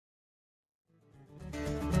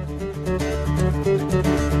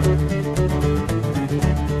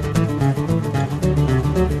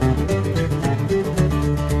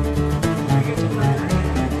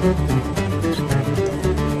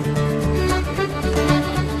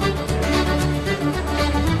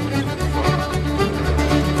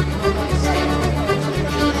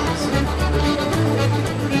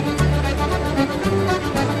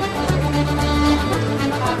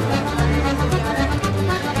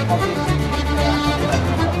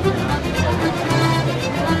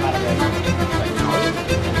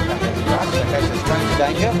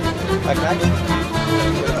Danger. Okay.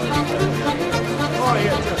 Oh,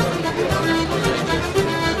 yeah.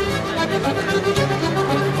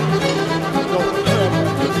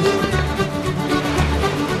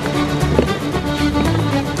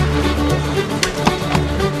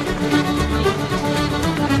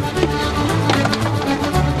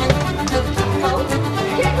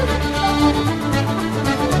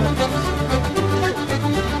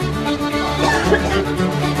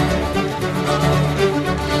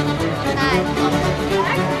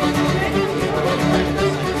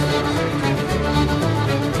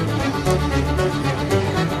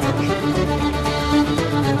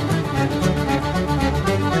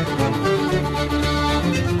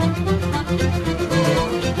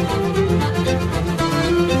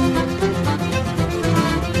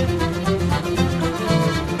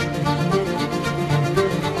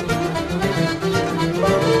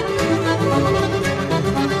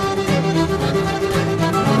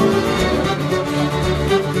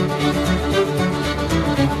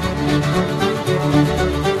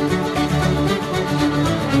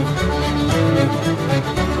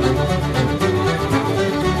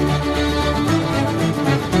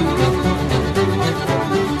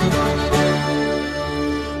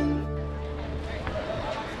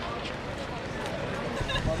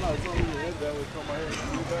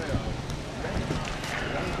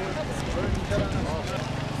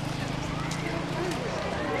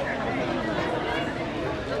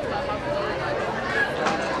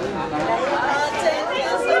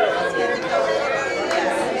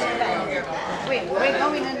 We're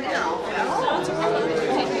going in now.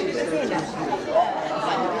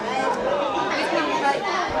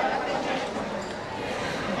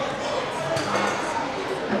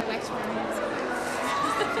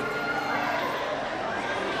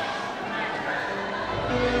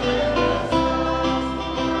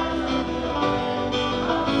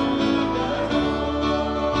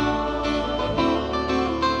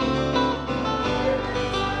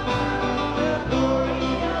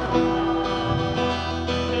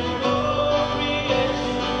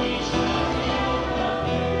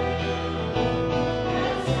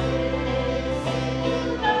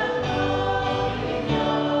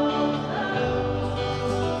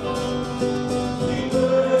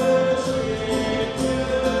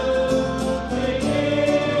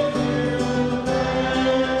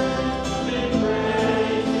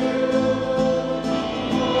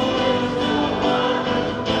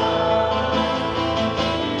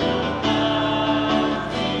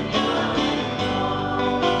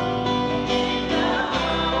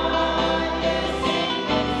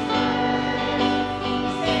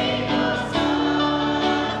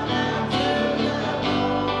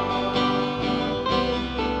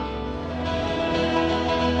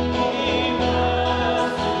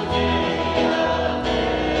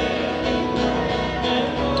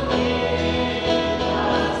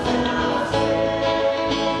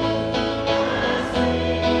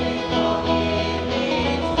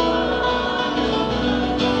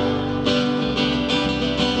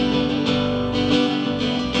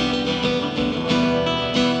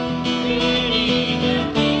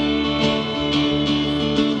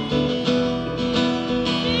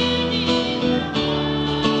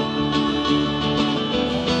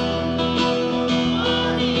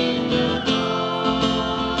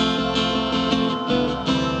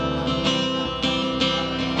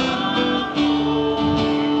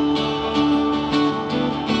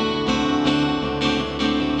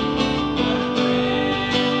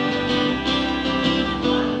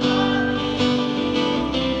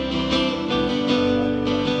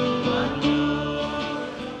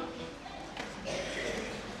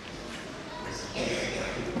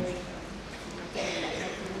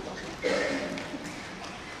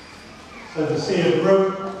 So to see a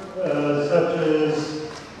group such as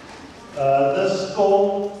this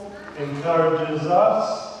school encourages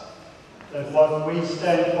us that what we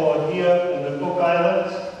stand for here in the Cook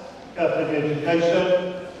Islands, Catholic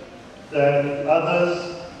education, that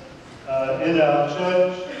others in our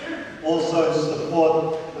church also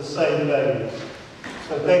support the same values.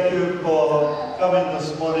 So thank you for coming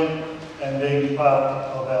this morning and being part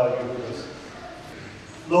of our Eucharist.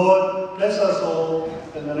 Lord, bless us all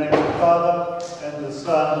in the name of the Father, and the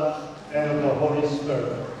Son, and of the Holy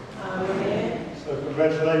Spirit. Amen. So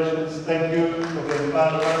congratulations, thank you for being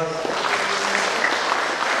part of us.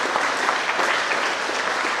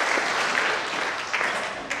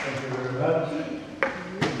 Thank you very much.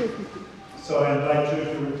 So I invite you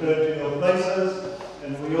to return to your places,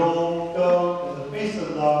 and we all go in the peace peace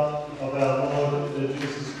and love of our Lord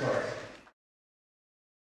Jesus Christ.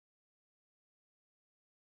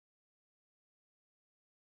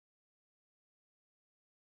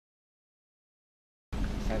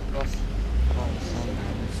 Cross, Father, Son, and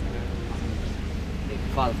Holy Spirit. Thank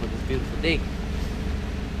you, Father, for this beautiful day.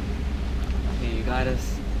 May you guide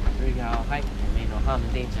us through our height, and may no harm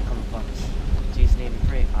and danger come upon us. In Jesus' name we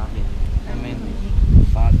pray. Amen. Amen.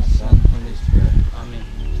 Father, Son, Holy Spirit. Amen.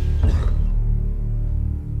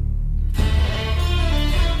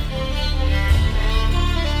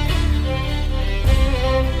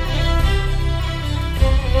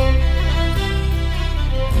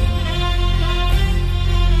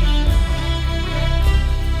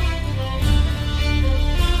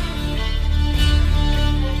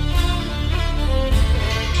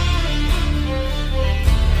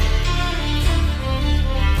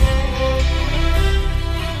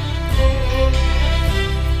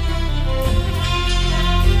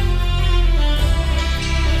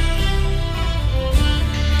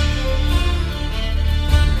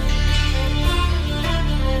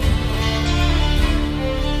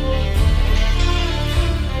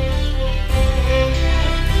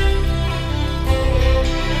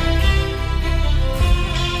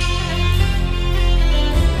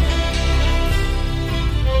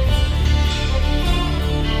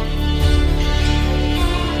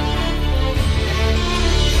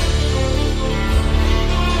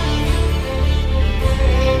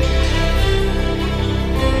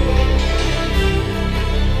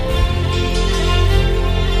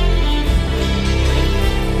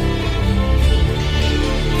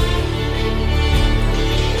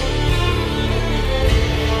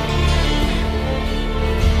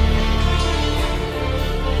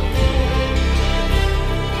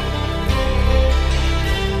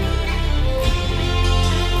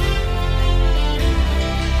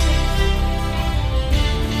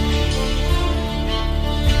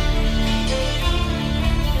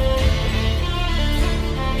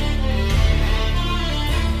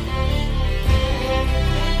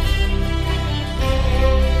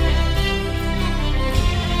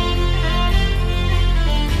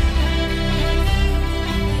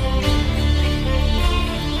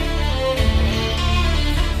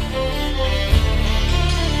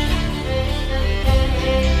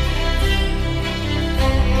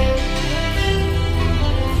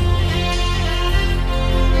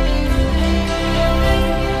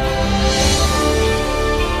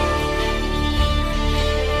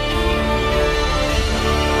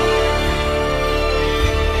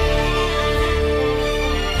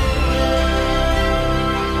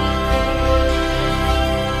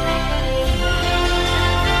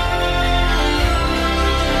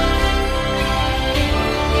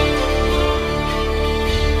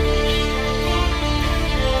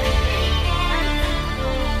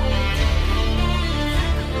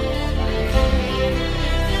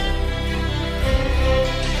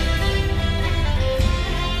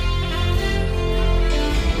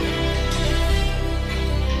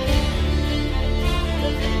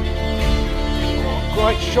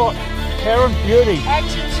 Great shot, Karen. Beauty.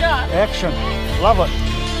 Action shot. Action. Love it.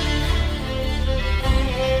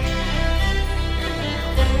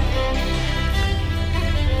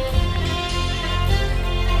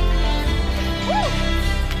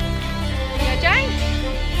 Go, Jane.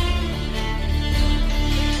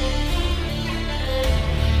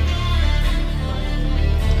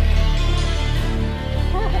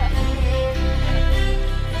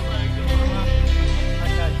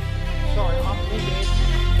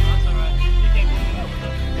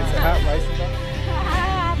 Is the heart racing?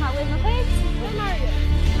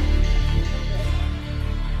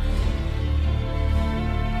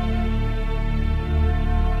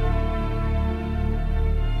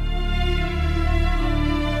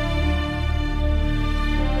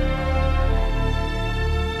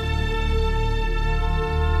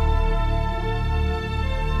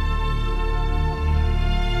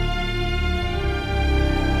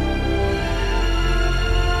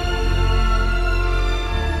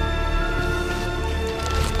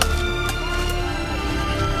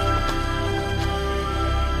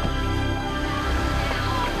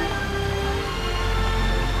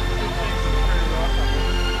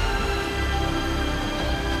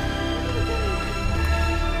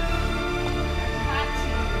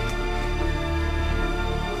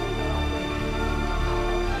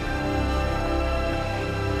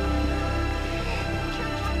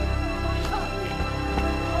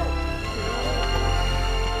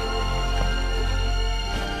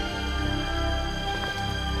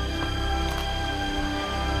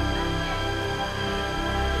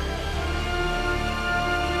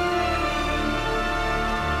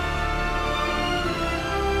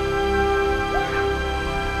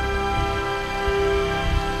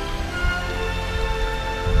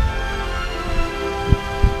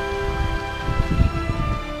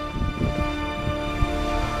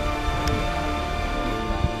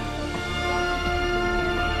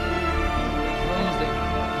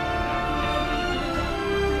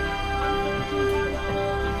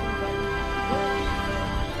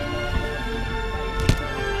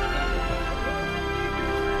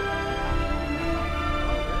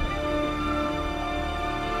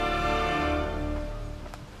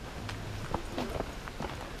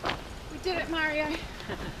 did it, Mario.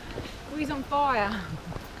 He's on fire.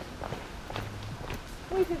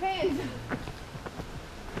 Where's his hands?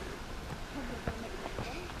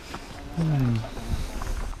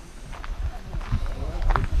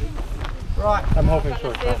 Right, I'm hoping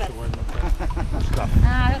for a stuff.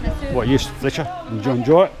 What, yes, Fletcher? Did you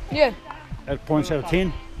enjoy it? Yeah. 8 points out of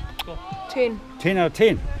 10? 10. 10 out of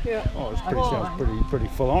 10? Yeah. Oh, it sounds pretty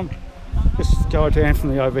full on. Let's go to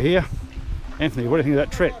Anthony over here. Anthony, what do you think of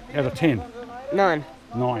that trek out of 10? 9.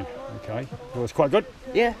 9, okay. Well, it's quite good?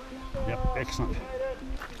 Yeah. Yep, excellent.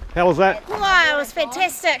 How was that? Wow, it was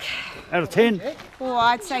fantastic. Out of 10? Oh,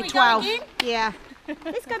 I'd say 12. Yeah.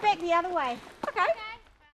 Let's go back the other way. Okay.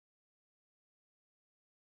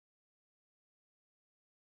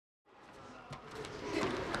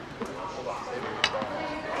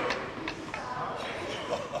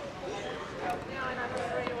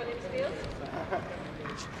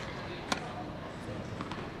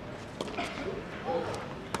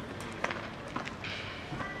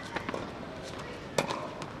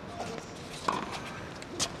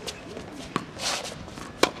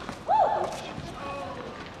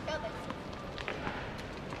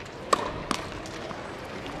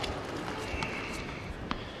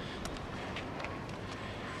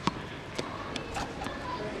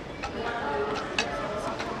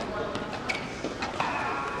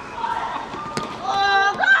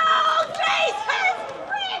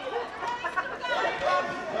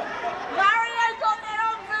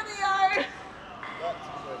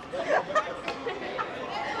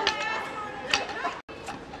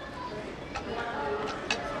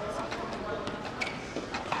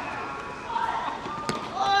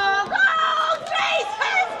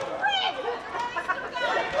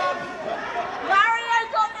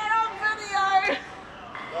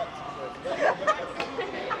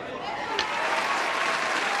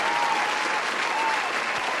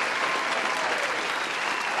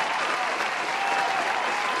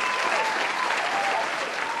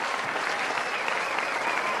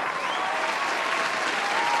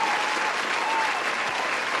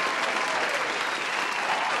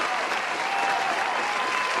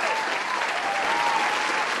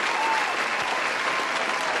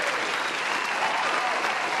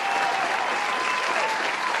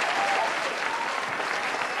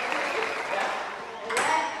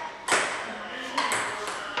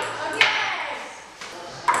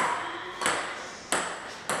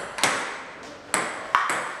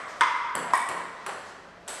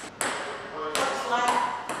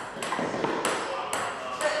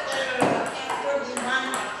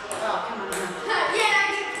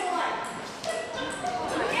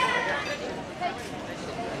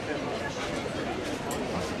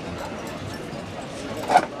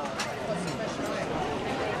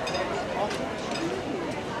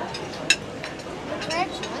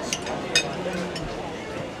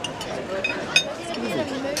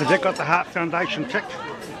 Has that got the Heart Foundation tick?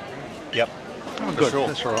 Yep. Oh, good. Sure.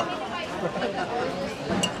 That's all right.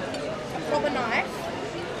 Proper knife.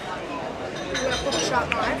 You want a proper sharp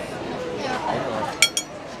knife? Yeah.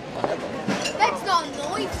 That's not a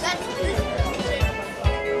knife, that's this.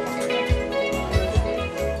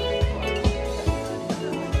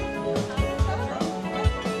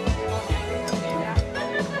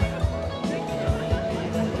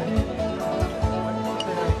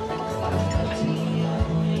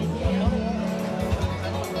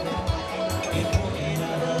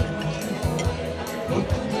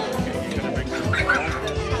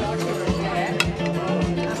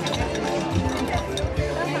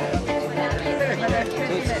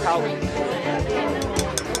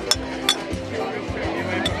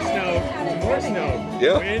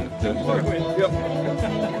 Yeah.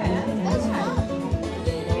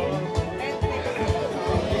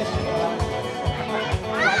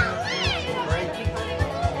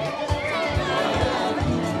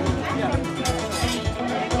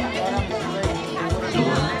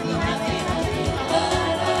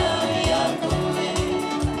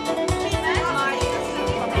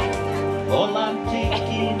 All I'm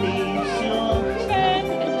taking is your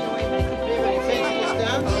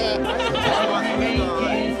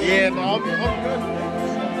Yeah, but I'm good.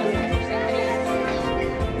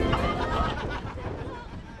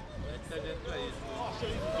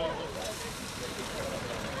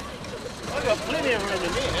 I've got plenty of room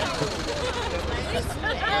in there.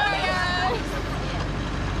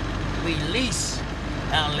 We lease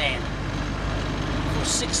our land for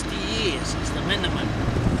 60 years is the minimum.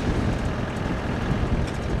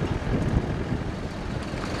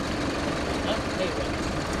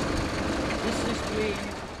 This is where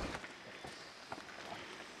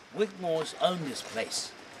Wigmore's own this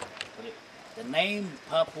place. The name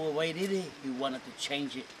Papua Wairere, he wanted to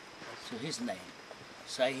change it to his name.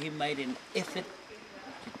 So he made an effort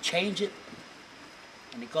to change it,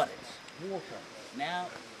 and he got it. Now,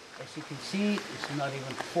 as you can see, it's not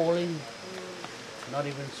even falling, not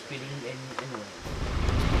even spitting anywhere.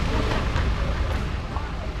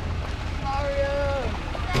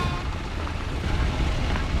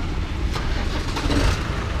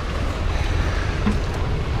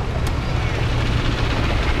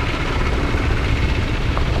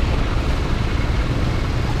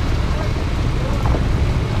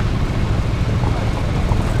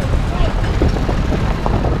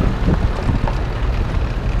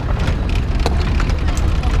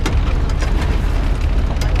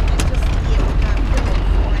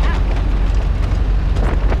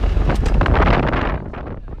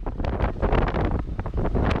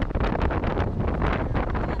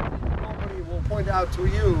 Out to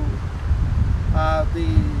you the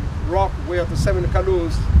rock where the 7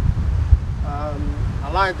 canoes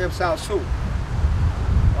aligned themselves to.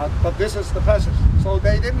 But this is the passage. So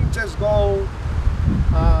they didn't just go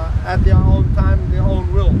at their own time, their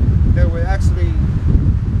own will. They were actually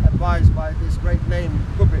advised by this great name,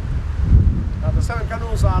 Kupi. Now the 7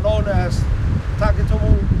 canoes are known as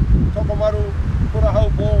Takitumu, Tokomaru,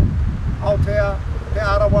 Purahaupo, Aotea, Te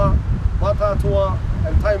Arawa, Matatua,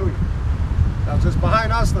 and Tainui. Now just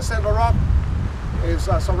behind us, the center rock is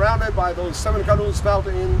surrounded by those 7 canoes spelled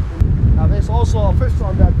in. Now there's also a fish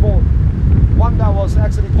on that boat. One that was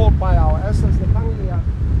actually caught by our ancestors, the Tangia,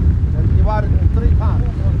 and divided in 3 parts.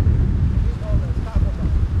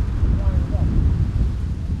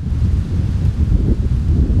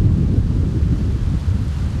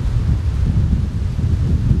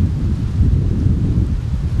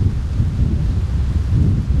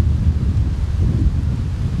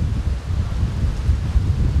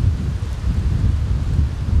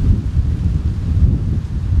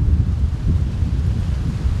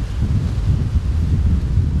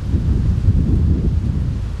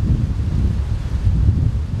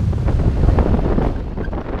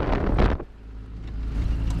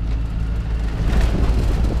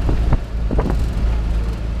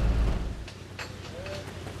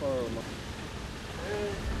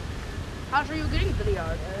 How are you getting to the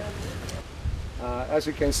yard? As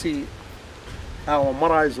you can see, our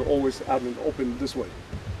marae is always out and open this way.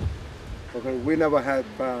 Okay, we never had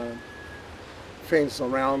fence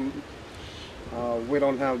around. We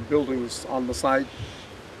don't have buildings on the site,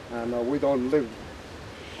 and we don't live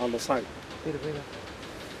on the site.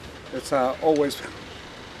 It's always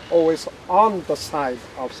on the side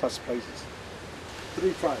of such places.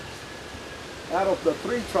 3 tribes. Out of the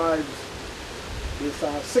 3 tribes, is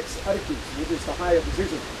 6 arikis, which is the higher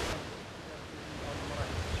position.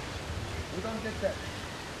 We don't get that.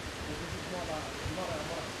 This is not a mara.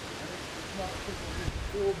 It's not official.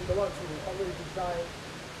 We will be the ones who will already decide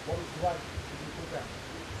what is right to be put down.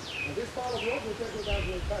 And this part of the road will take you down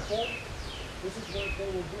to the platform. This is where they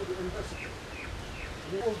will do the investigation.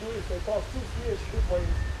 What they will do is they toss 2 spears this way,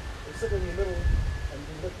 they sit in the middle, and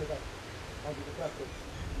we lift it up onto the platform.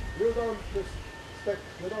 You don't just step,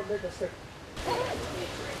 you don't make a step.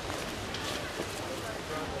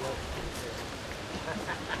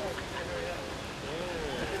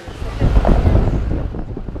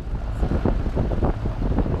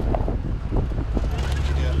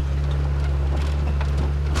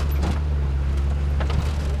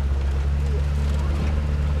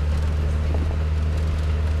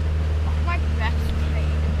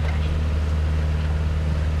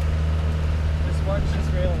 Just watch this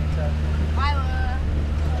railing, Ted.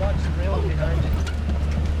 Watch the railing behind you.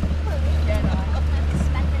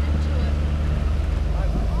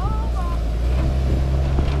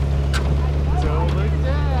 Don't look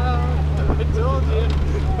down. I told you.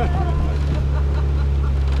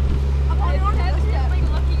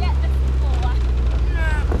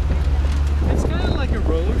 It's kind of like a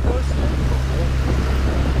roller coaster.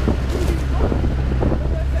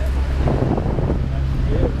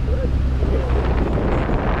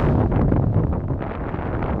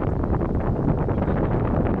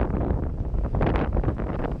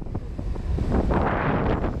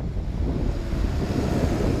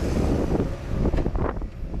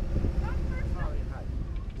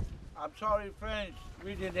 I'm sorry, friends,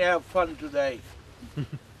 we didn't have fun today.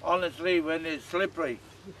 Honestly, when it's slippery,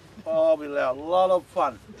 oh, we'll have a lot of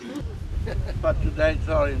fun. But today,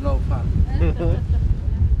 sorry, no fun.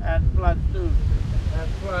 And plus, too,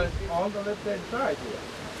 and plus, on the left-hand side here,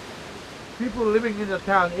 people living in the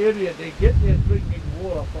town area, they get their drinking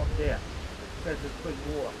water from there. That's a spring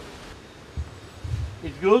water.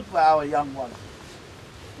 It's good for our young ones.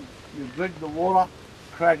 You drink the water,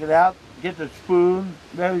 crack it out, get the spoon,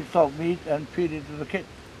 very soft meat, and feed it to the kids.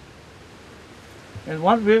 And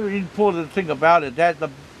one very important thing about it, that's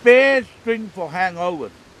the best drink for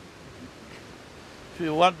hangovers. If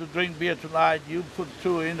you want to drink beer tonight, you put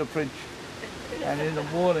 2 in the fridge. And in the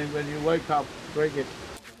morning when you wake up, drink it.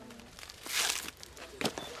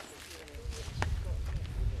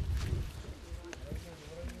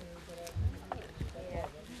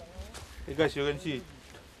 Hey guys, you can see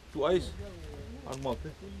 2 eyes on mouth.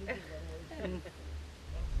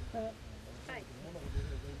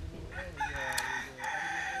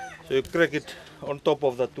 So you crack it on top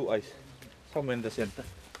of the 2 eyes, somewhere in the center.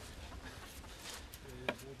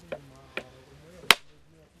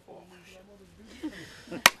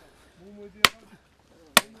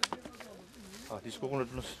 This coconut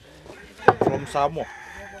is from Samoa.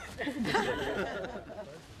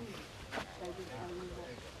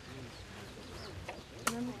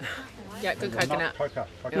 Yeah, good coconut.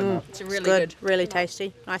 It's really Good, really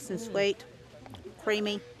tasty, nice and sweet,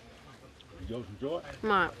 creamy. You enjoy it?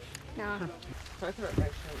 Right.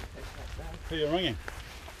 Who are you ringing?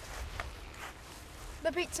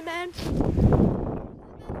 The pizza man.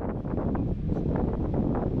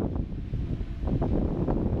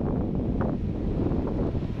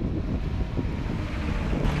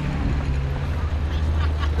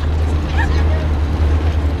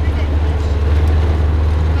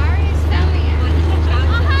 Mario's filming it.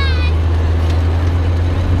 Oh, hi!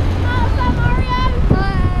 Oh, what's up, Mario?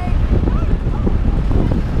 Hi!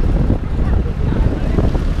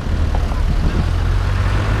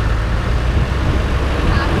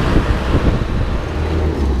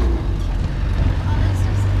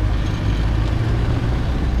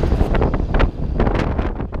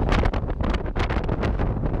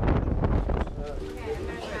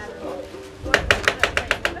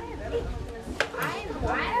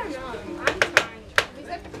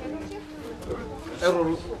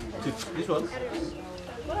 Arrowroot. This one?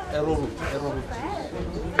 Arrowroot.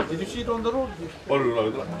 Did you see it on the road?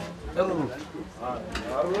 Arrowroot.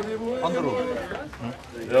 On the road.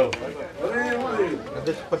 And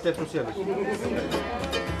that's potato salad.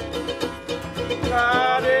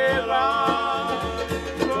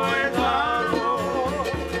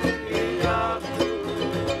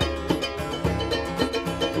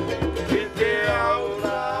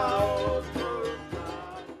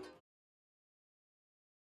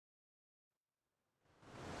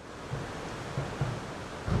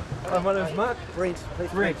 Hi, my name's Mark. Brent.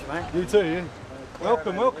 Brent, mate. You too, yeah.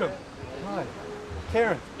 Welcome, welcome. Hi.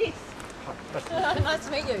 Karen. Yes. Nice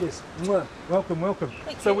to meet you. Yes. Mwah. Welcome, welcome.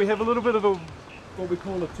 So we have a little bit of what we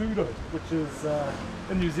call a tudo, which is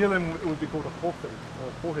in New Zealand it would be called a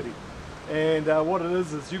pohiri. And what it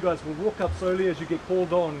is you guys will walk up slowly as you get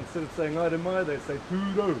called on. Instead of saying aere mai, they say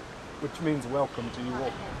tudo, which means welcome to you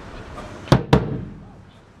all.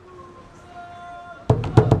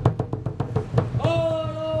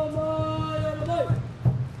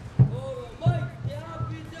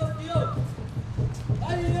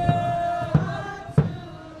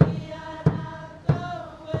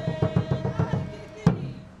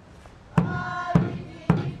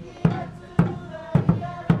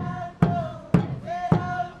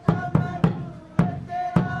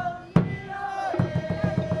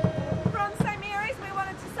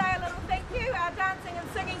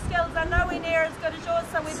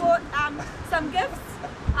 some gifts.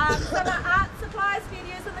 Some are art supplies for you to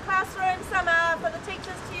use in the classroom, some are for the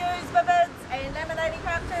teachers to use, vivids and laminating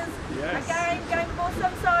characters. Yes. Game of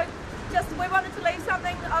awesome. So just we wanted to leave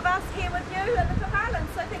something of us here with you in the Cook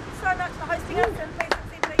Islands. So thank you so much for hosting us and please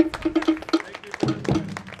accept these. Thank you very much.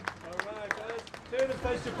 Alright guys, turn and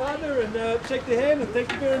face your partner and shake their hand and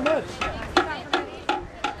thank you very much.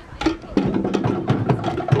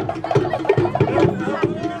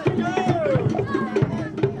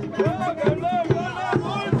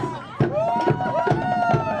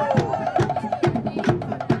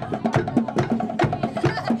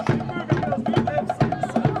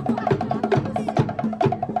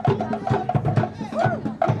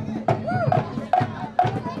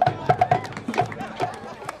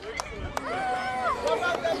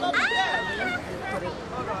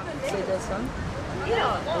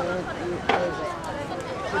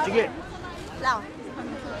 What'd you get? Flour.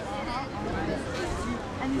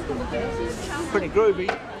 Pretty groovy.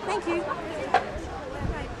 Thank you.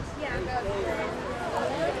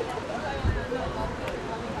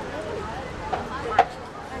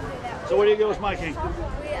 So what are you girls making?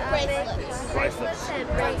 Bracelets. Bracelets.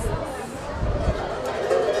 Bracelets.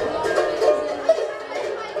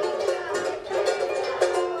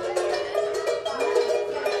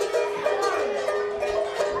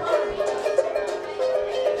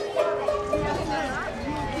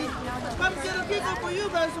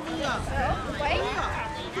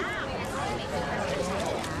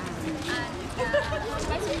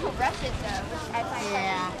 brush it though.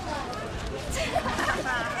 Yeah.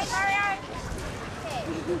 Hey Mario. Okay.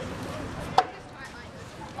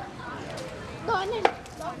 Go and then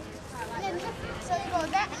so you go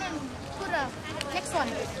that and then put the next one.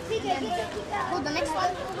 And then put the next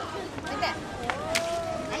one like that.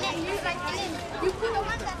 And then you put the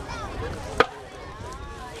one that's down.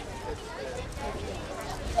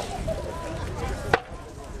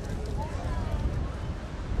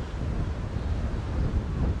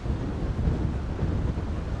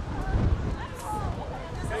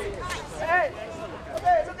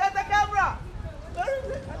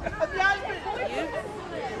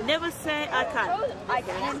 Never say I can't. I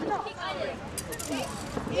can.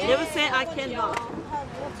 Never say I cannot.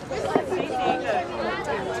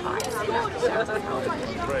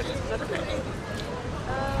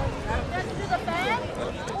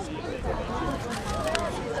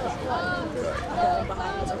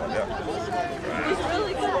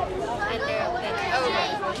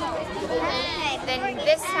 Then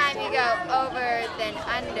this time you go over, then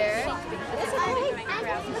under.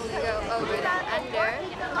 You go over, then under.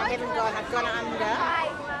 I haven't gone, I've gone under.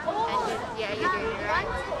 And yeah, you're doing it right.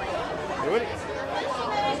 Good.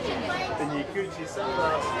 Then you Gucci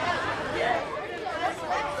sunglasses.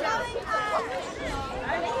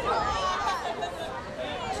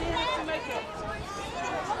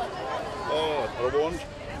 Oh, a wand.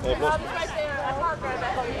 Oh, I've lost it.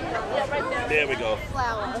 There we go.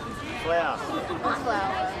 Flower. Flower.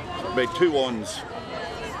 Flower. Make 2 wands.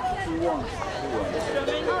 2 wands.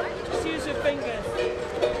 Just use your fingers.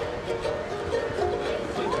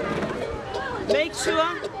 Make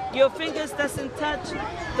sure your fingers doesn't touch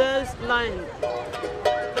those lines.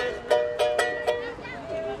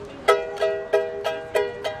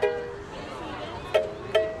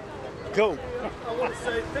 Cool. I want to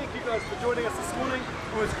say thank you guys for joining us this morning.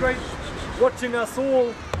 It was great watching us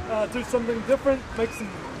all do something different, make some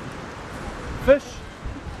fish,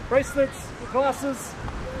 bracelets, glasses,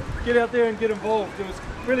 get out there and get involved. It was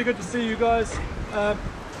really good to see you guys.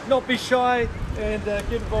 Not be shy and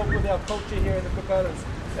get involved with our culture here in the Cook Islands.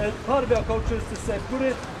 And part of our culture is to say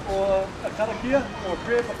pure or a karakia or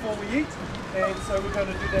prayer before we eat, and so we're going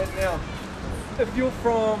to do that now. If you're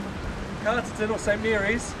from Carterton or St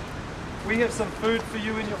Mary's, we have some food for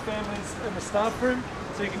you and your families in the staff room,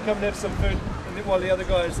 so you can come and have some food and then, while the other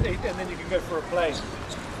guys eat, and then you can go for a play.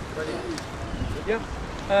 Yeah.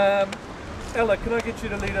 Ella, can I get you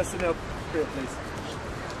to lead us in our prayer, please?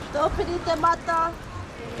 Tōpiri te mata.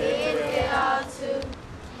 E te atu,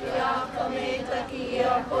 ia ka me taki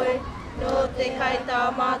ia koe, no te kai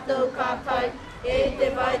tā mātou ka kai, e te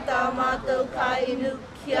vai tā mātou ka inu,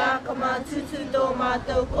 kia ka mātutu tō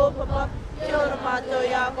mātou kōpapa, kia ora mātou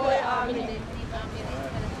ia koe, āmine.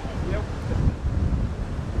 Yep.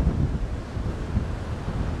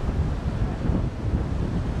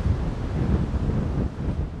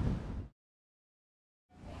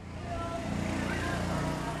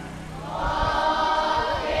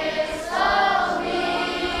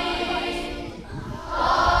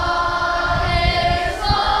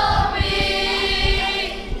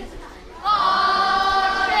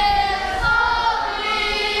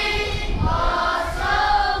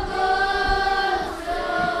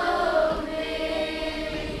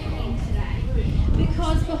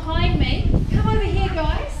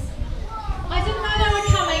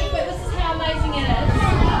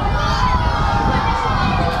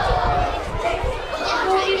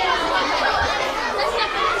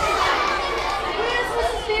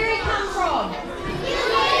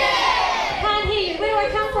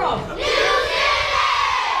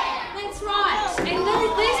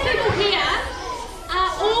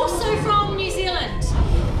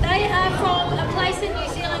 In New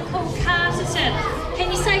Zealand called Carterton. Can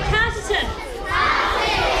you say Carterton?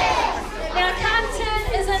 Carterton! Now Carterton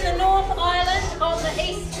is in the North Island on the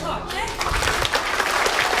east coast.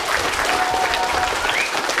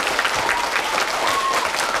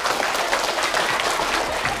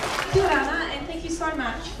 Kia ora, and thank you so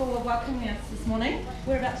much for welcoming us this morning.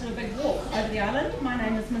 We're about to do a big walk over the island. My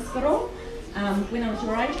name is Miss Fiddle. When I was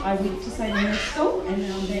your age, I went to St Mary's School, and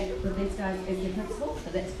now I'm back with these guys as their principal, so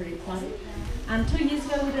that's pretty exciting. 2 years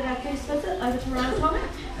ago we did our first visit over to Rarotonga,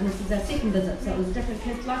 and this is our second visit, so it was different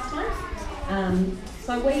kids last time.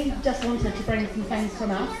 So we just wanted to bring some things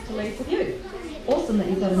from us to leave with you. Awesome that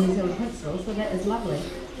you've got a New Zealand principal, so that is lovely.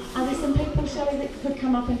 Are there some people, Shelley, that could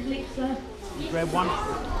come up and collect the... Grab one.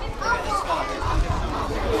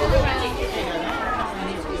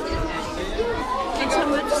 Thanks so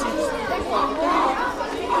much.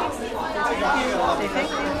 Thank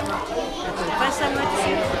you. Bye so much.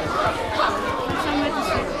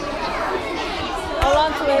 I'll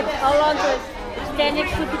answer it. Alonso, standing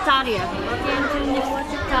secretaria.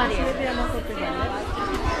 Standing secretaria.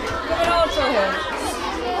 It also has.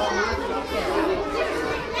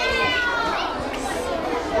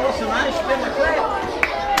 Awesome, man. Spin the clap.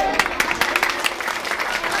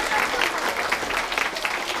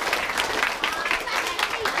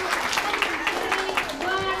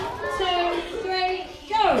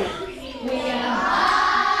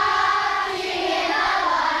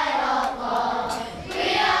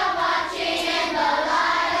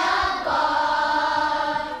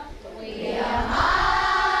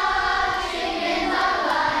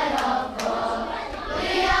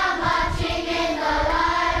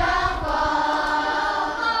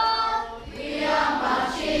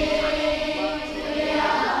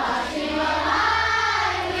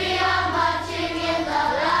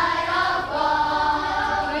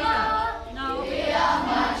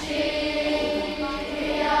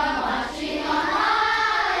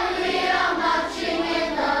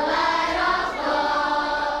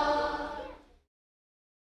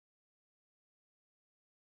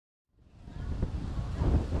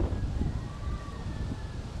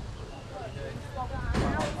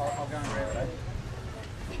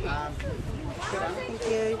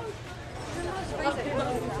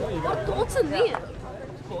 What's in there?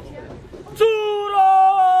 Turo!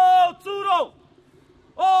 Turo!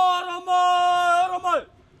 Oramai! Oramai!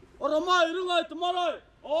 Oramai! Rungai tamarai!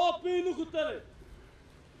 O pinu kutere!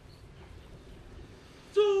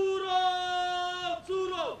 Turo!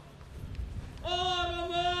 Turo!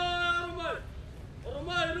 Oramai! Oramai!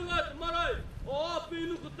 Oramai! Rungai tamarai! O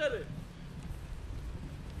pinu kutere!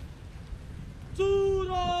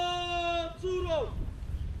 Turo! Turo!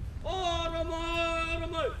 Oramai!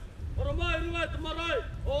 Oramai! Oramai! Rungai tamarai!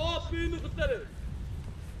 O pinu kutere!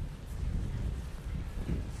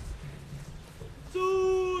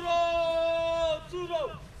 Turo! Turo!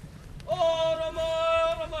 Oramai!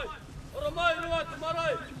 Oramai! Oramai! Rungai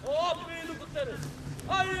tamarai! O pinu kutere!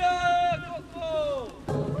 Aye! Koko!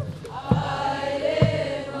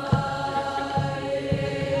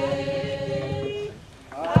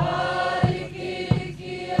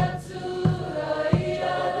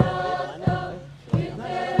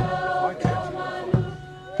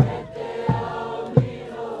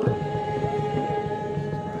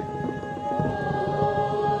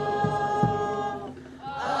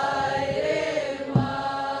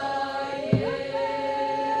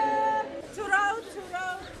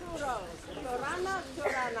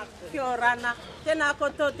 Tēnā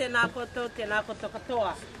koto, tēnā koto, tēnā koto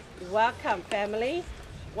katoa. Welcome, family.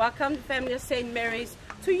 Welcome, family of St. Mary's,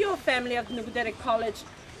 to your family of Nukutere College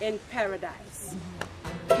in paradise.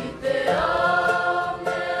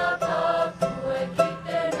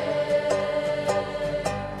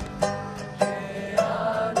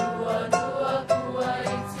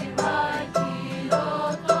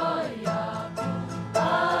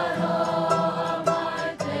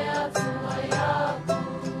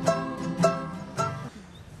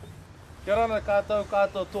 Kia ora koutou,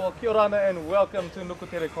 koutou toa, kia ora and welcome to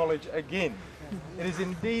Nukutere College again. It is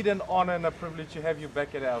indeed an honour and a privilege to have you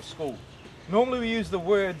back at our school. Normally we use the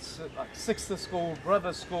words like sister school,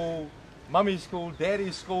 brother school, mummy school,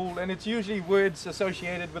 daddy school, and it's usually words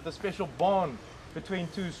associated with a special bond between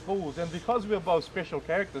two schools. And because we're both special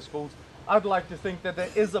character schools, I'd like to think that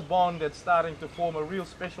there is a bond that's starting to form, a real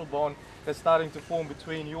special bond that's starting to form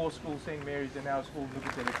between your school, St. Mary's, and our school,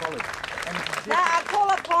 Nukutere College. Now I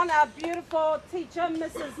call upon our beautiful teacher,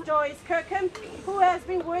 Mrs. Joyce Kirkham, who has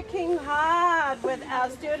been working hard with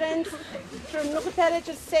our students from Nukutere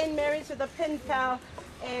to St. Mary's with a pen pal,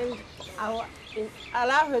 and I'll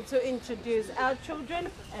allow her to introduce our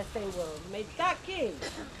children as they will. Metaki.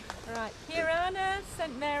 Right, here Anna,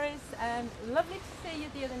 St. Mary's, lovely to see you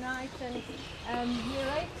the other night, and Year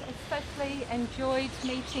 8 especially enjoyed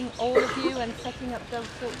meeting all of you and setting up those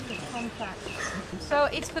sorts of contacts. So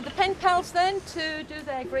it's for the pen pals then to do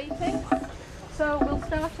their greeting. So we'll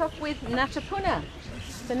start off with Natapuna.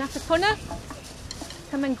 So Natapuna,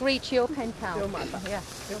 come and greet your pen pal. Yeah.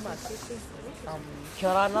 Kia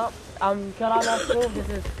ora school, this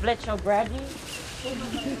is Fletcher Bradley.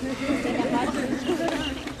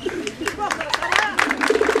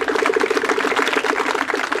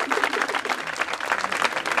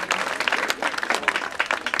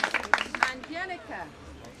 And Janica.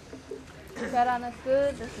 Kia ora school,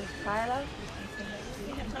 this is Tyler.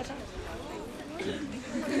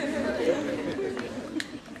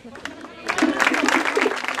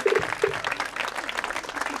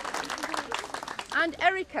 And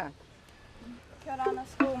Erica. Kia ora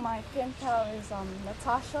school, my pen pal is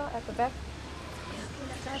Natasha at the back.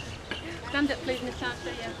 Stand up please,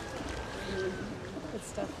 Natasha, yeah. Good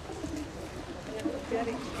stuff.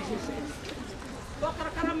 And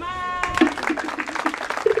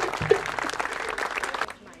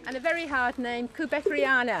a very hard name,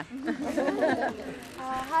 Kubekriana.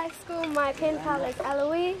 High school, my pen pal is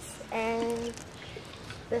Eloise, and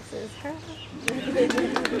this is her.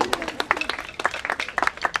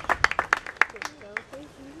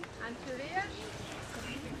 And Tulia?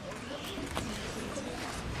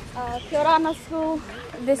 Kia ora ana school,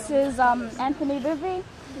 this is Anthony Vivi.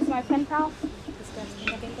 This is my pen pal.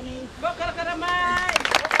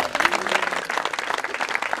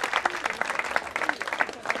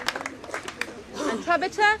 And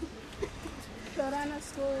Tabitha? Kia ora ana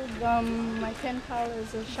school, my pen pal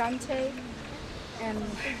is Ashante. And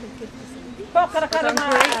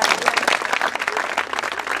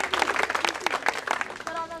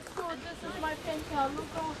school, this is my pen pal,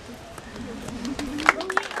 Luca.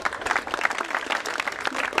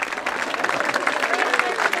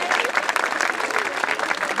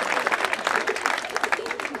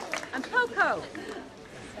 And Poco?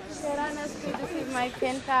 Kia ora ana school, this is my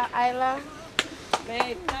pen pal, Isla.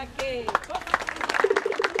 This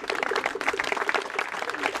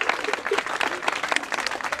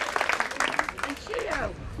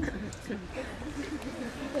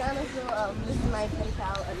is my pen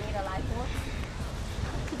pal, Anita Lightfoot.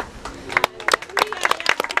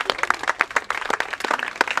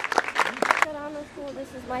 School,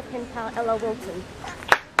 this is my pen pal, Ella Wilton.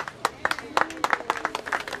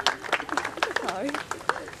 Sorry.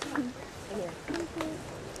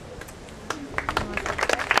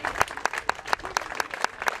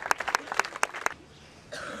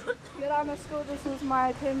 Good on the school, this is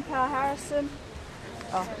my pen pal, Harrison.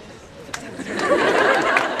 Oh.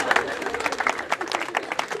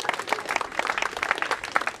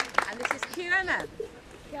 And this is Kiana.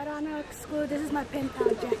 Kia ora ana school, this is my pen pal,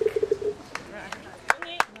 Jack.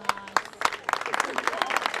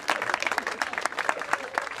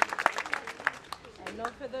 And no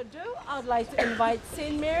further ado, I'd like to invite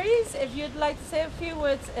St. Mary's if you'd like to say a few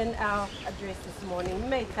words in our address this morning.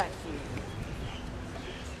 May thank you.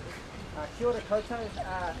 Kia ora koutou.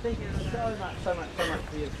 Thank you so much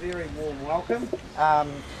for your very warm welcome.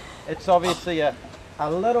 It's obviously a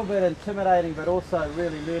little bit intimidating, but also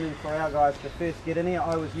really learning for our guys to first get in here.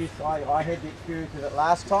 I had the experience of it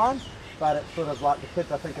last time, but it's sort of like the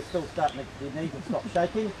kids, I think, are still starting to, their knees have stopped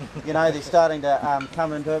shaking. You know, they're starting to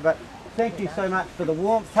come into it. But thank you so much for the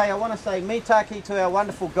warmth. Hey, I want to say mitaki to our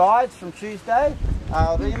wonderful guides from Tuesday,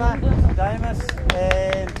 Rima, Damus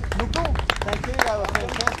and Nuku. Thank you, they were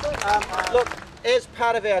fantastic. Look, as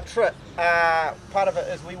part of our trip, part of it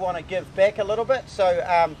is we want to give back a little bit. So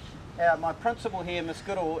my principal here, Miss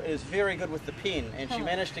Goodall, is very good with the pen, and she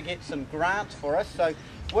managed to get some grants for us. So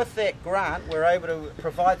with that grant, we're able to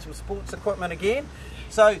provide some sports equipment again.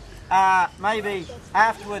 So maybe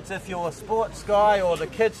afterwards, if you're a sports guy or the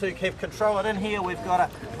kids who have control it in here, we've got a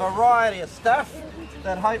variety of stuff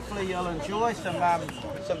that hopefully you'll enjoy. Some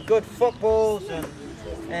good footballs and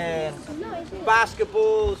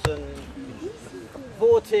basketballs and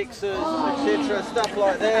vortexes, etc., stuff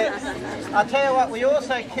like that. I'll tell you what, we're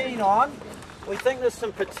also keen on, we think there's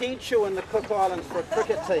some potential in the Cook Islands for a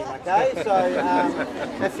cricket team, okay? So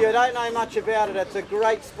if you don't know much about it, it's a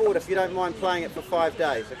great sport if you don't mind playing it for 5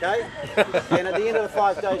 days, okay? And at the end of the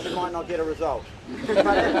 5 days you might not get a result.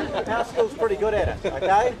 But our school's pretty good at it,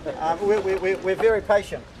 okay? We're very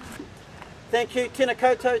patient. Thank you, tēnā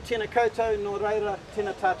koutou, nō reira,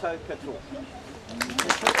 tēnā tātou katoa.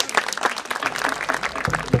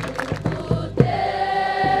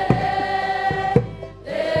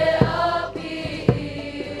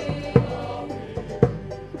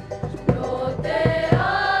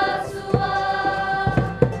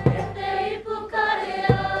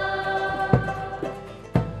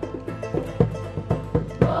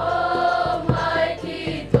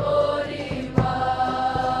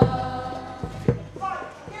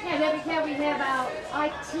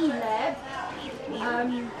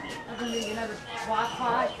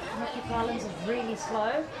 Wi-Fi, Cook Islands is really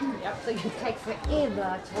slow, so you take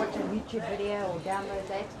forever to watch a YouTube video or download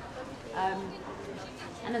that,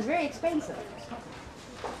 and it's very expensive.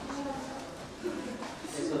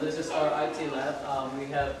 So this is our IT lab. We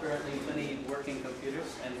have currently 20 working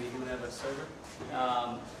computers, and we do have a server.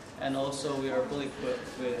 And also we are fully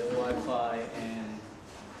equipped with Wi-Fi, and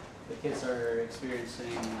the kids are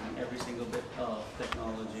experiencing every single bit of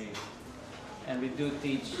technology. And we do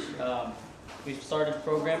teach, we've started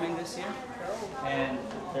programming this year, and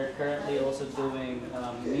they're currently also doing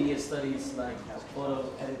media studies like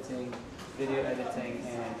photo editing, video editing,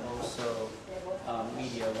 and also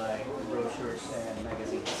media like brochures and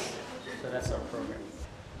magazines. So that's our program.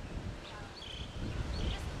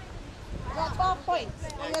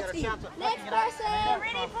 your team. Next person.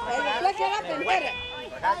 Ready for it? Flick it up and hit it.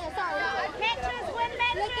 Catches win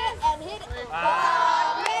matches. Flick it and hit it. Oh,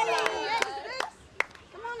 really?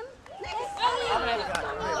 Come on. Next.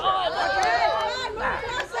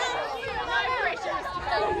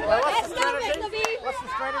 What's the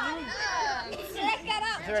strategy? Flick that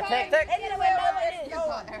up. Is there a tactic?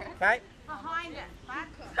 Okay. Behind it.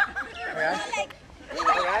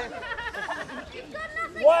 Okay.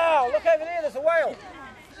 Wow, look over there, there's a whale.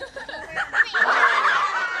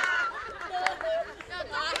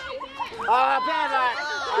 Oh, bad luck.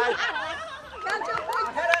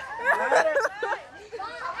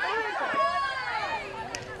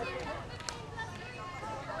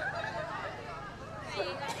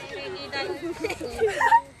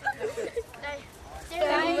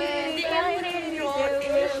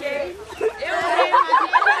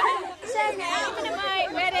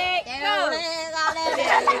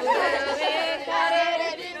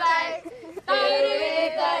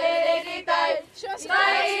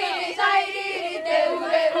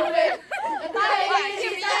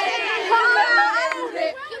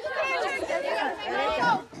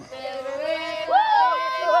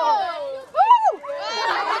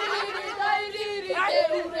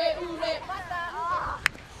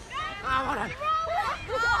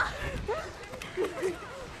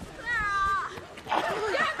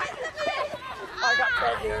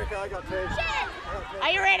 I got tagged.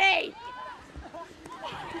 Are you ready?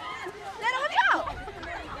 Let it go.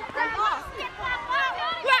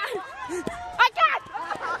 I got.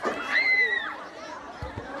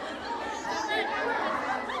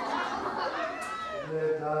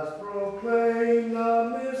 Let us proclaim the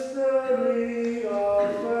mystery of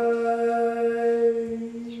faith.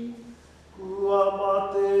 Kua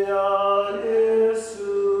matea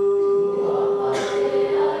Jesu.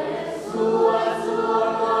 Kua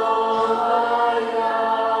tuakohaya.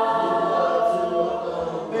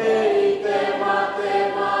 Mei te mate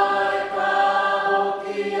mai ka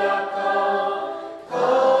hoki aka. Ka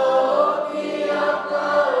hoki aka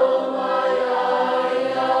o mai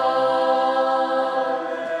aia.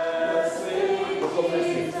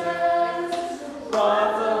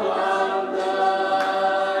 Father, wonder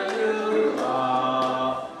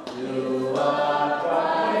you are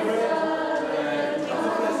Christ, and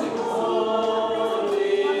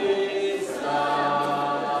holy Son.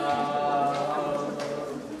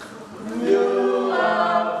 You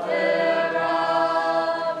are fairer,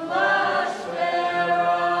 much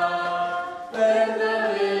fairer than the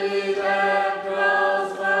lily that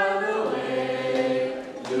grows by the way.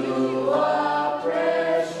 You are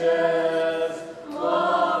precious,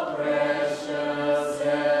 more precious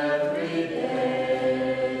every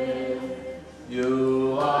day. You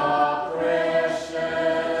are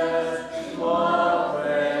precious, more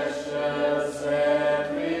precious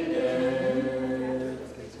every day.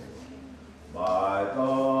 My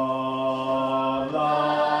God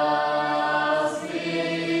loves me,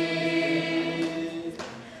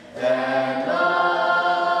 and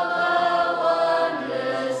all the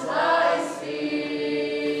wonders I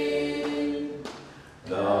see.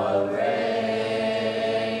 The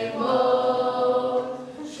rainbow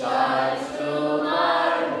shines through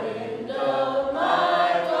my window. My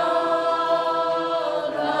God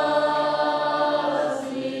loves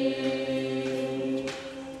me.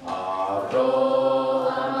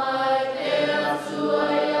 Aroha mai te atua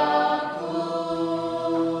iaku,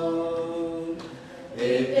 e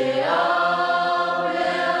te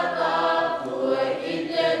amea taku e ki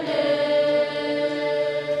te nei.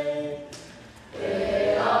 E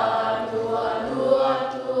anua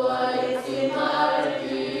tua e ti mai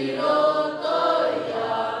ki roto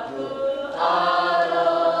iaku,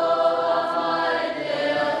 aroha mai te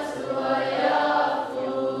atua iaku.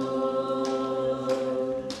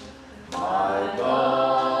 My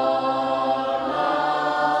God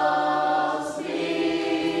loves me,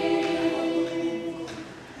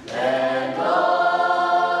 and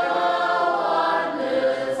all the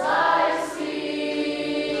wonders I see.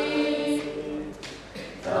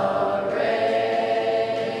 The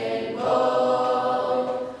rainbow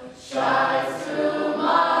shines through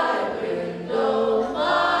my window.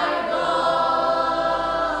 My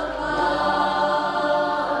God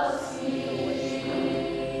loves me.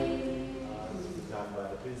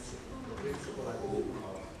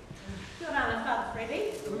 Good on Father Freddie.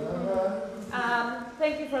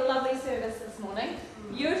 Thank you for a lovely service this morning.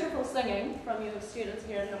 Beautiful singing from your students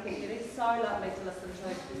here in Nukikiri. So lovely to listen to.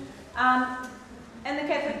 In the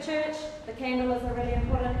Catholic Church, the candle is a really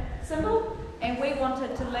important symbol, and we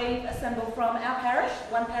wanted to leave a symbol from our parish,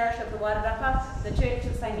 one parish of the Wairarapa, the Church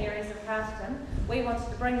of St Mary's of Carterton. We wanted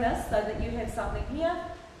to bring this so that you have something here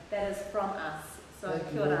that is from us. So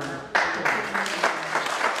kia ora.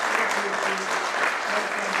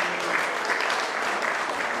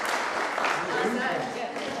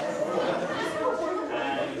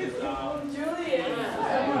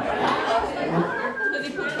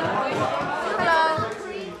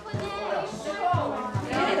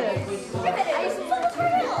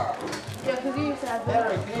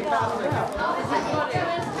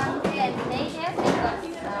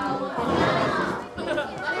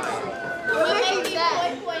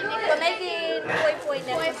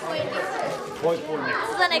 This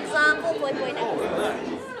is an example, boy next.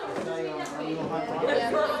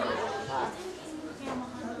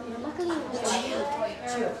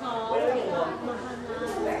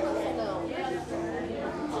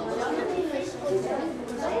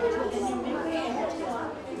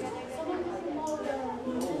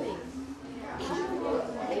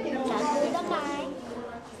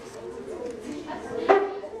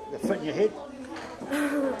 They fit in your head?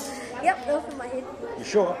 Yep, they'll fit my head. You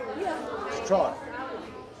sure? Yeah. Let's try it.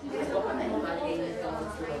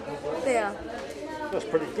 There. That's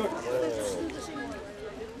pretty good.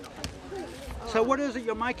 So what is it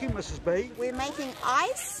you're making, Mrs. B? We're making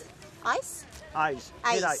ice. Ice? A's.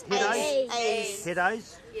 A's. Head A's? A's. Head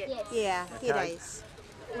A's? Yes. Yeah, head Okay. A's.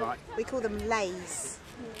 Right. We call them lays.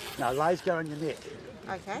 No, lays go on your neck.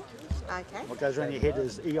 Okay. Okay. What goes around your head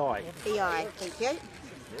is EI. EI. Thank you.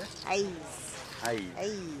 A's. A's. A.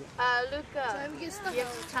 Luca, you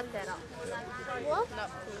have to cut that up. What? No.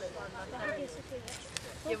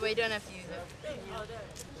 Yeah, but you don't have to use it.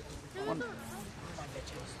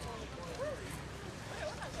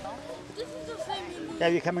 How are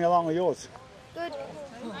you coming along with yours? Good.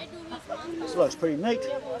 This looks pretty neat.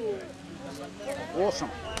 Awesome.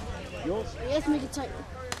 Yours? Yes, make it tight.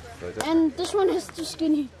 And this one is too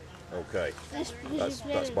skinny. Okay.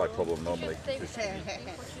 That's my problem normally.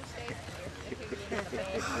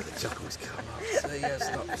 The chuckles come up. See,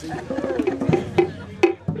 yes, not too.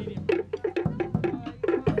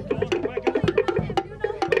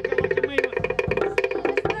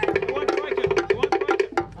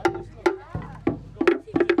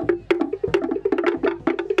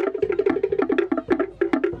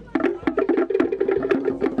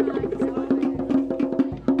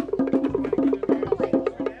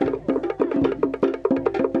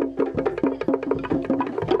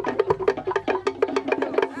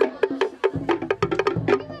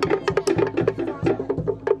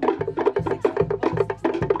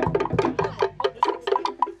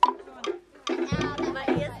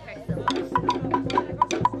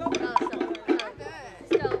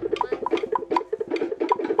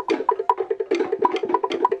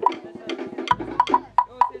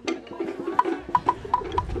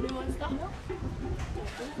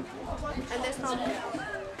 And there's some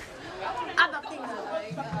other things.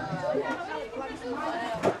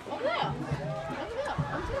 Well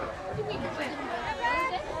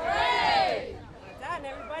done,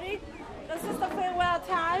 everybody. This is the farewell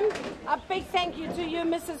time. A big thank you to you,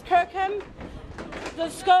 Mrs. Kirkham, the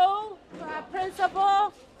school, to our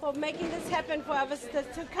principal, for making this happen for our visitors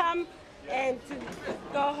to come and to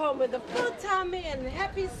go home with a full tummy and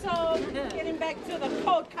happy soul, getting back to the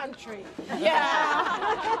cold country.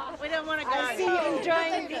 Yeah. We don't want to go. I see you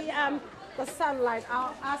enjoying the sunlight.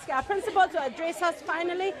 I'll ask our principal to address us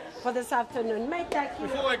finally for this afternoon.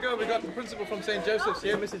 Before I go, we got the principal from St. Joseph's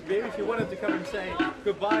here, Mrs. Berry. She wanted to come and say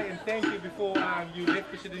goodbye and thank you before you left,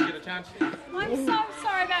 because she didn't get a chance to. I'm so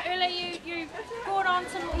sorry about earlier. You brought on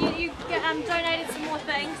some, you donated some more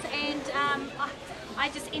things, and I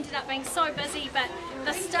just ended up being so busy. But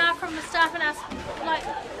the staff and us, like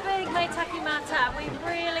big mei taki mata, we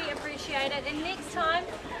really appreciate it. And next time,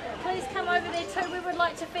 please come over there too. We would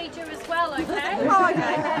like to feed you as well, okay? Oh,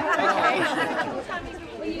 okay.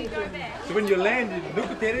 When you go back. So when you land in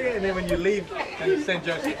Nukutere, and then when you leave in St.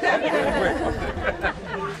 Joseph's. Yeah,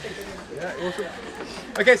 awesome.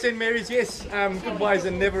 Okay, St. Mary's, yes, goodbyes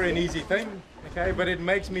are never an easy thing, okay, but it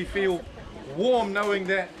makes me feel warm knowing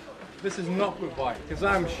that this is not goodbye, because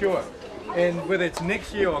I'm sure, and whether it's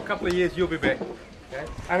next year or a couple of years, you'll be back. Okay.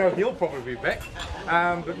 I know he'll probably be back,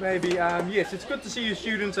 but maybe, yes, it's good to see you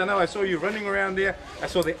students. I know I saw you running around there. I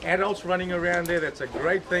saw the adults running around there. That's a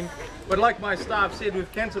great thing. But like my staff said,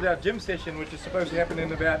 we've cancelled our gym session, which is supposed to happen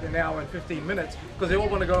in about an hour and 15 minutes, because they all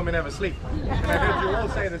want to go home and have a sleep. And I heard you all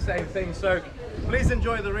say the same thing. So please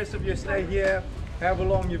enjoy the rest of your stay here, however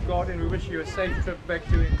long you've got, and we wish you a safe trip back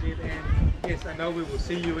to NZ. And yes, I know we will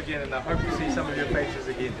see you again, and I hope to see some of your faces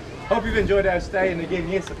again. Hope you've enjoyed our stay, and again,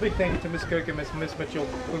 yes, a big thank you to Miss Kirk and Miss Mitchell,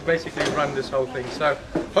 who basically run this whole thing. So,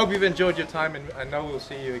 hope you've enjoyed your time, and I know we'll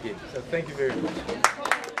see you again. So, thank you very much.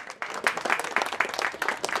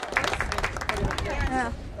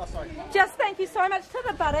 Yeah. Just thank you so much to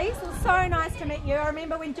the buddies. It was so nice to meet you. I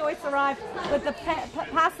remember when Joyce arrived with the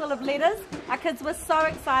parcel of letters, our kids were so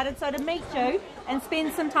excited. So to meet you and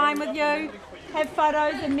spend some time with you, have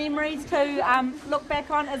photos and memories to look back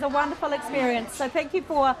on is a wonderful experience. So thank you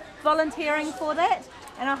for volunteering for that,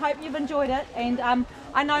 and I hope you've enjoyed it. And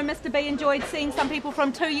I know Mr. B enjoyed seeing some people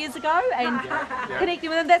from 2 years ago and connecting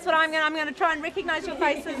with them. That's what I'm going to try and recognise your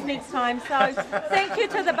faces next time. So thank you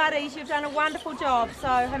to the buddies. You've done a wonderful job. So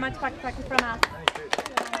how much pakitaki from us.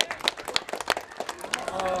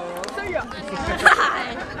 See ya.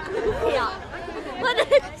 What is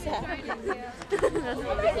that?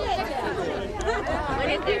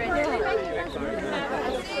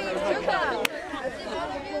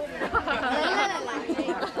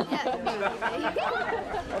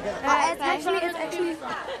 It's actually,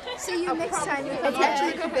 see you next time. It's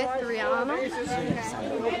actually the best Rihanna.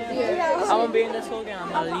 I won't be in this whole game.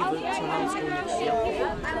 I'll leave it to high school next year.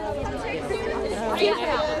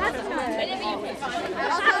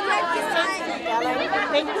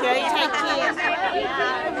 Thank you. Take care.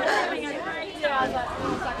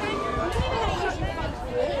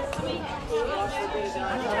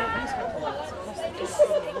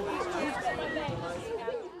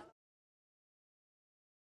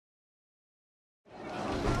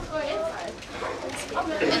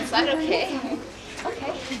 Inside, okay.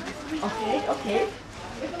 Okay.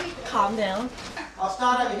 Calm down. I'll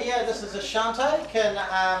start over here. This is a Shante. It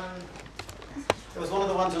was one of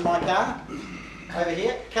the ones in my car. Over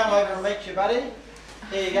here. Come over and meet your buddy.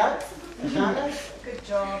 There you go. Shante. Good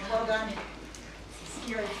job. Well done.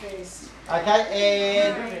 Scary face. Okay,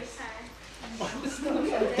 and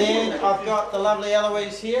then I've got the lovely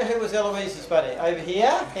Eloise here. Who was Eloise's buddy? Over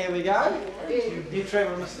here. Here we go. You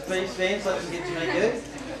travel Mr. B's fans, so I can get to meet you.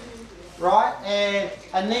 Right, and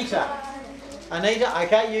Anita. Anita,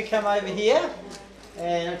 okay, you come over here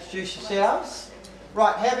and introduce yourselves.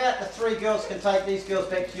 Right, how about the three girls can take these girls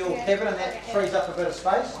back to your cabin, and that frees up a bit of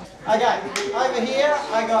space. Okay, over here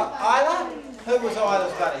I got Isla. Who was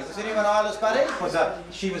Isla's buddy? Was anyone Isla's buddy?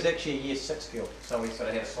 She was actually a year 6 girl, so we sort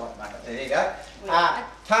of had a slight mark. There you go.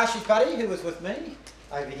 Tashi's buddy, who was with me,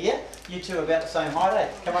 over here. You two are about the same height,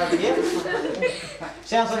 eh? Come over here.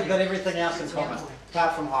 Sounds like you've got everything else in common,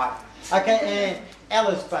 apart from height. Okay, and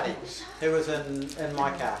Ella's buddy, who was in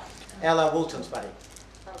my car. Ella Walton's buddy.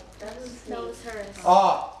 That was hers.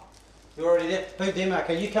 Oh, you're already there. Who them?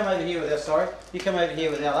 Okay, you come over here with us, sorry. You come over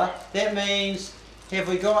here with Ella. That means, have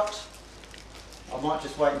we got... I might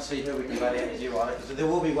just wait and see who we can vote out as you, Isla, because there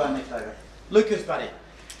will be one left over. Luca's buddy.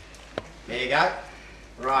 There you go.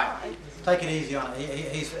 Right. Take it easy on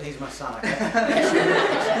it. He's my son, okay?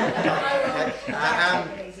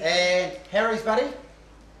 And Harry's buddy?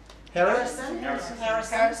 Harrison.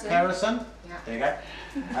 There you go.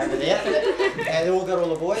 Over there. And they all got all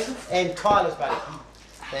the boys. And Tyler's buddy.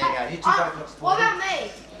 There you go. You two both look What about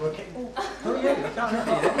me? Okay. Who are you? I can't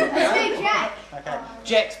remember you. It's me, Jack. Okay.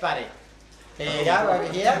 Jack's buddy. There you go, over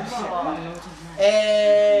here.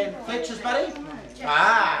 And Fletcher's buddy.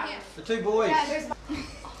 The two boys.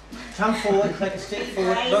 Come forward, take a step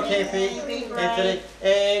forward, look happy, Anthony.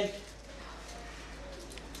 And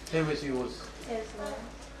who was yours?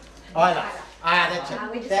 Isla. That's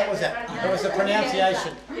it. That was it. It was the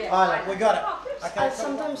pronunciation. Isla, we got it. Okay. I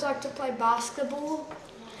sometimes like to play basketball,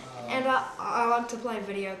 and I like to play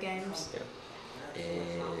video games.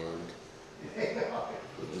 And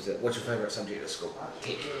what's your favourite subject at school?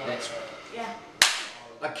 Tech. That's right. Yeah.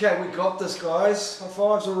 Okay, we got this, guys. High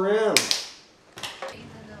fives around.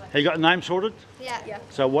 Have you got the name sorted? Yeah.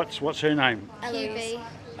 So what's her name? QB.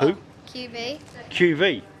 Who? QB.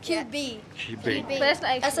 QV. QB. QB.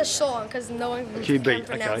 That's a short because no one can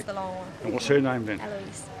pronounce the long one. And what's her name then?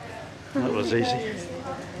 Eloise. That was easy.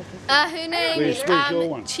 Her name is Where's your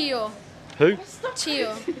one? Chio. Who?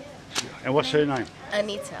 Chio. And what's her name?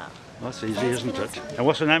 Anita. That's easy, isn't it? And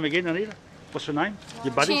what's her name again, Anita? What's her name?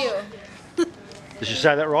 Your buddy? Chio. Did she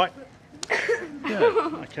say that right?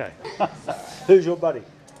 Yeah, okay. Who's your buddy?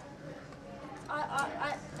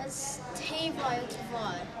 It's Tavai or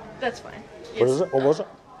Tavai. That's fine. What is it? What was it?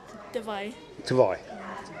 Tavai. Tavai.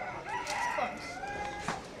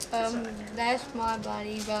 That's my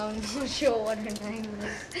buddy, but I'm not sure what her name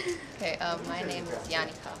is. Okay, my name is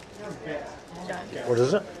Yanika. What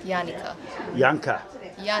is it? Yanika. Yanka.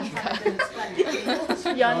 Yanika.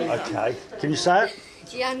 Okay. Can you say it?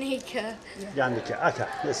 Yanika. Yanika. Okay,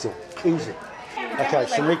 that's it. Easy. Okay,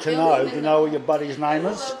 so we can know. Do you know what your buddy's name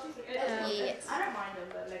is? Yes.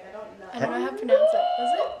 I don't know how to pronounce it.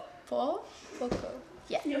 Was it? Paul? Poco.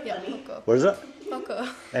 Yeah, Poco. What is it? Poco.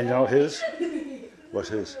 And you know his? What's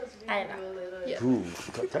his? I don't know. Yeah. Ooh,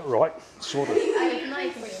 got that right, sort of.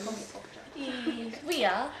 We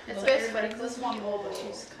are. It's best when there's one more, but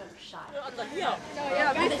she's kind of shy.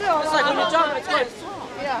 Yeah, me too. It's like when you jump, it's good.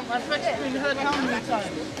 Yeah, my friend's been hurt how many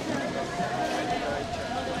times?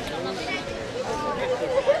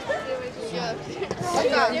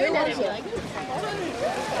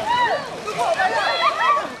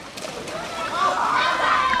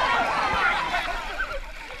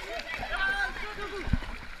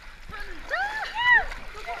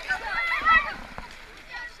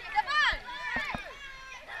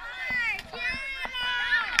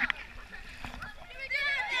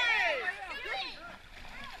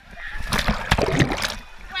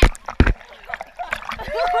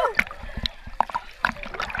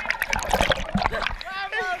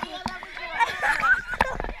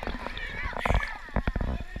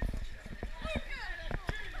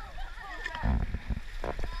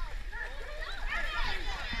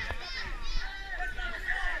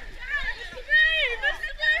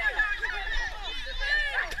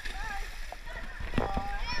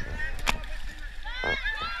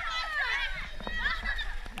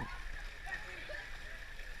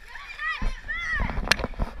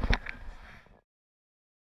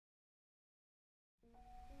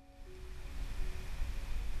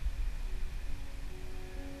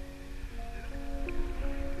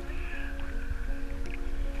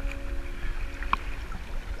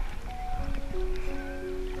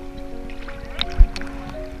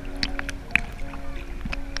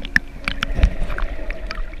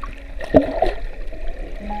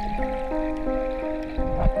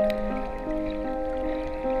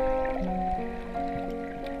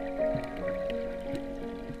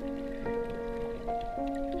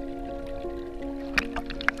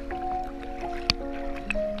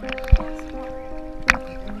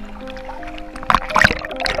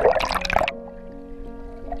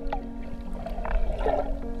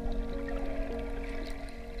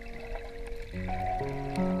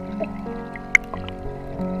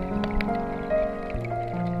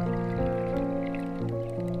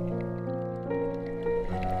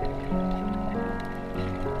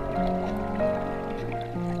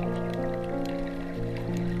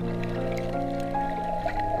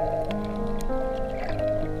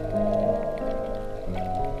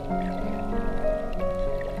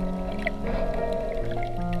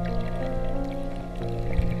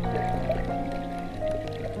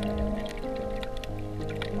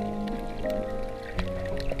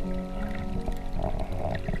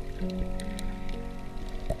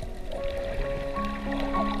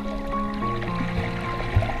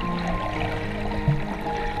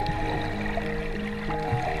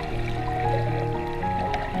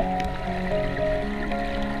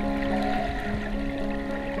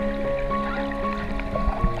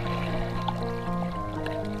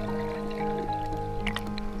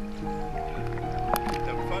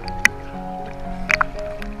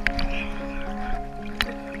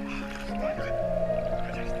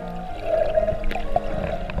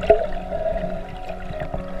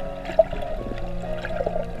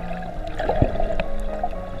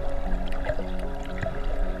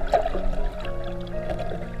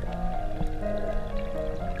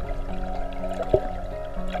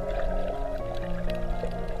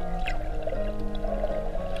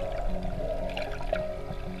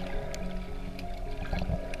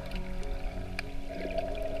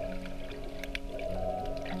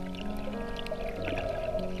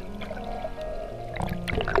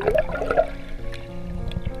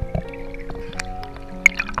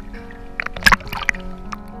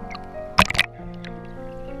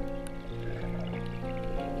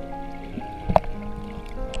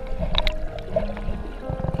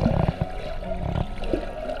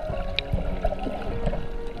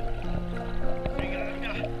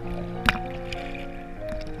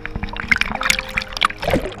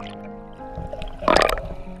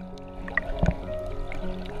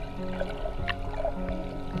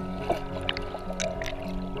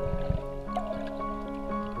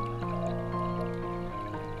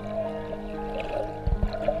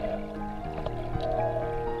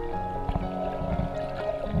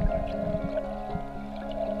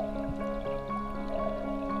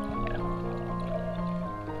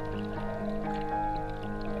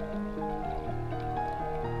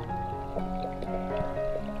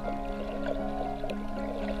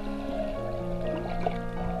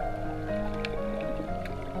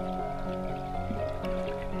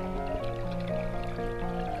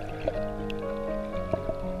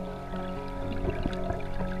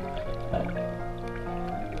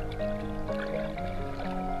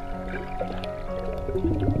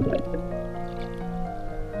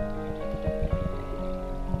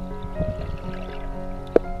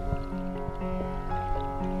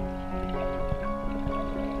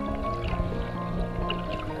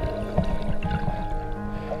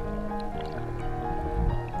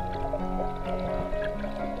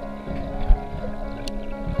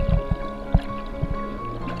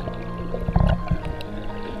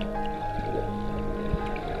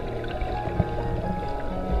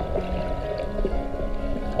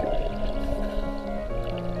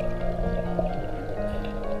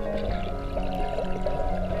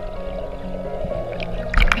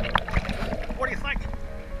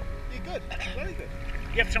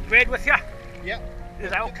 Brad with you? Yep. They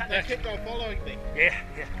all cut They kept on following me. Yeah.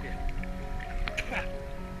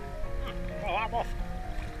 Oh, I'm off.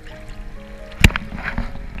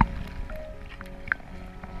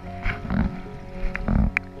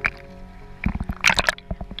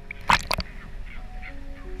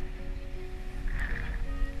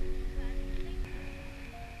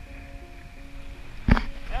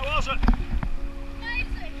 How was it?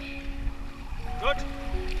 Amazing. Good?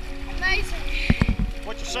 Amazing.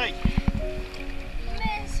 What'd you see?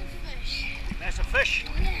 Massive fish. Massive fish?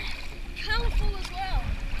 Yeah. Colourful as well.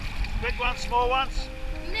 Big ones, small ones?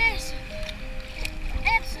 Massive.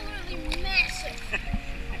 Absolutely massive.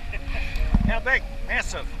 How big?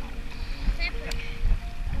 Massive. That big.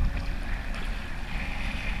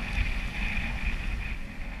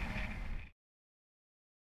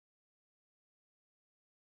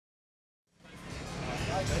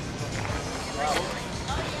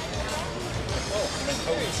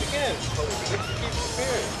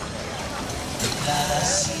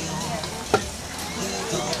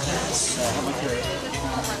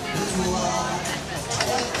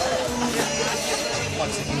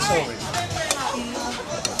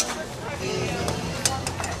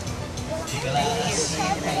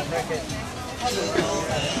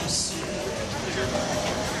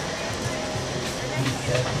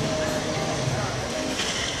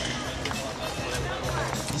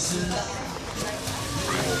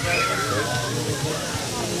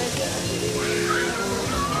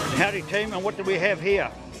 Howdy team, and what do we have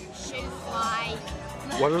here? Shoe fly.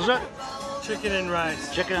 What is it? Chicken and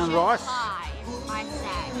rice. Chicken and rice? Pie. I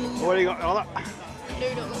say. What do you got, Ola?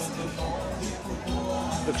 Noodles.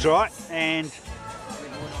 Looks right. And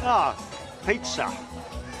pizza.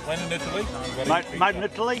 Made in Italy. Made in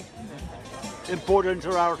Italy. Imported into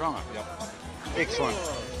Rarotonga. Yep. Excellent.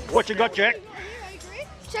 What you got, Jack?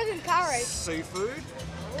 Chicken curry. Seafood.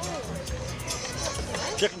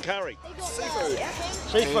 Chicken curry. Seafood.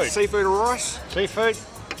 Seafood. Seafood rice. Seafood.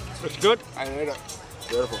 Looks good. I ate it.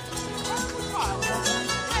 Beautiful.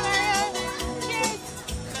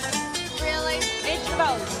 Really?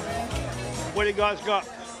 Vegetables. What do you guys got?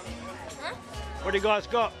 Huh? What do you guys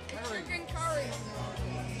got? Chicken curry.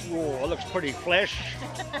 Oh, it looks pretty flash.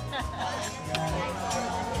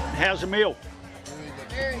 How's the meal?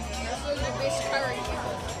 Very good. This was the best curry.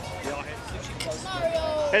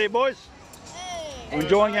 Hey boys, you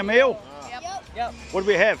enjoying your meal? Yep. What do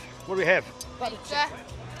we have? What do we have? Pizza.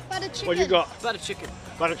 Butter chicken. What do you got? Butter chicken.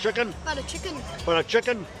 Butter chicken? Butter chicken. Butter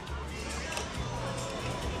chicken?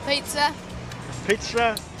 Pizza.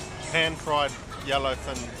 Pizza? Pan-fried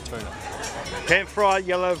yellowfin tuna. Pan-fried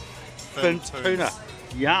yellow fin tuna.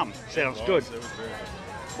 Yum, sounds good.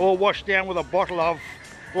 All washed down with a bottle of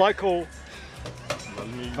local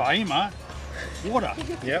Vaima water.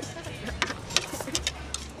 Yep.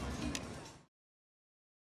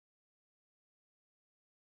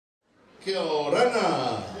 Kia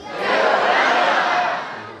ora.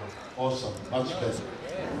 Awesome, much better.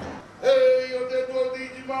 Hey, o te tua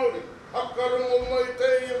tiki Māori. Hakarongo mai te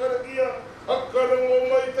ia karakia. Hakarongo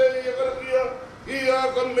mai te ia karakia. Ia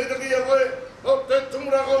ka metaki a koe. O te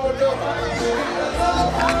tumuraka o te.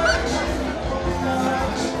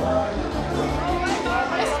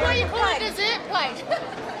 This is why you call it a dessert plate.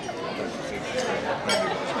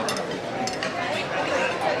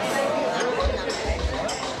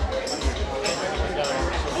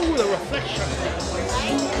 Oh, the reflection.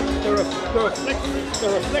 The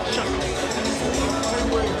reflection.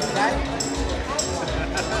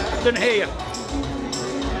 Didn't hear you.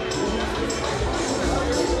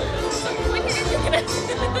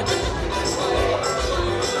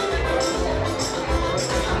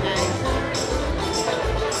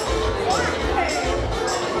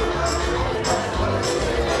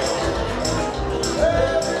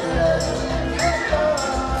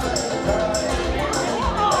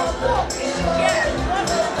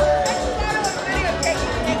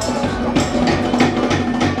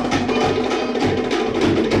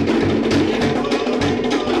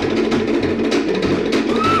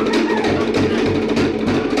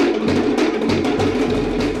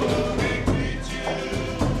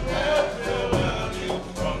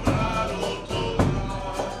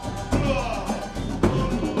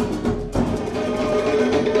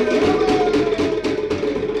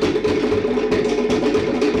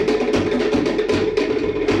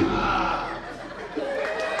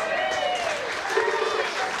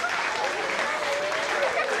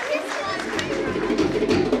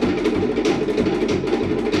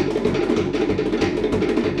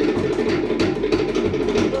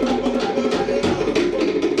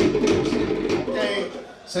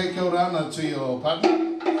 Say kia ora to your partner.